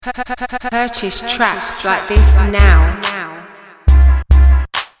Purchase tracks like this now.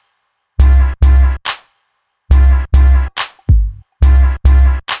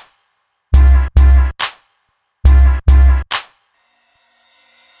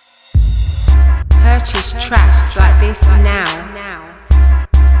 Purchase tracks like this now.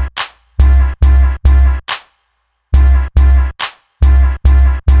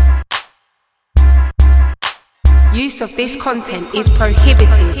 Use of this content is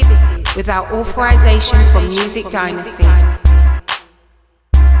prohibited without authorization from Music Dynasty.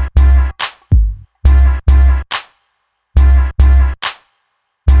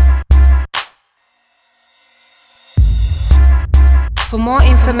 For more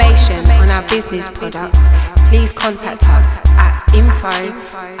information on our business products, please contact us at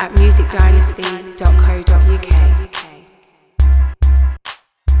info@musicdynasty.co.uk.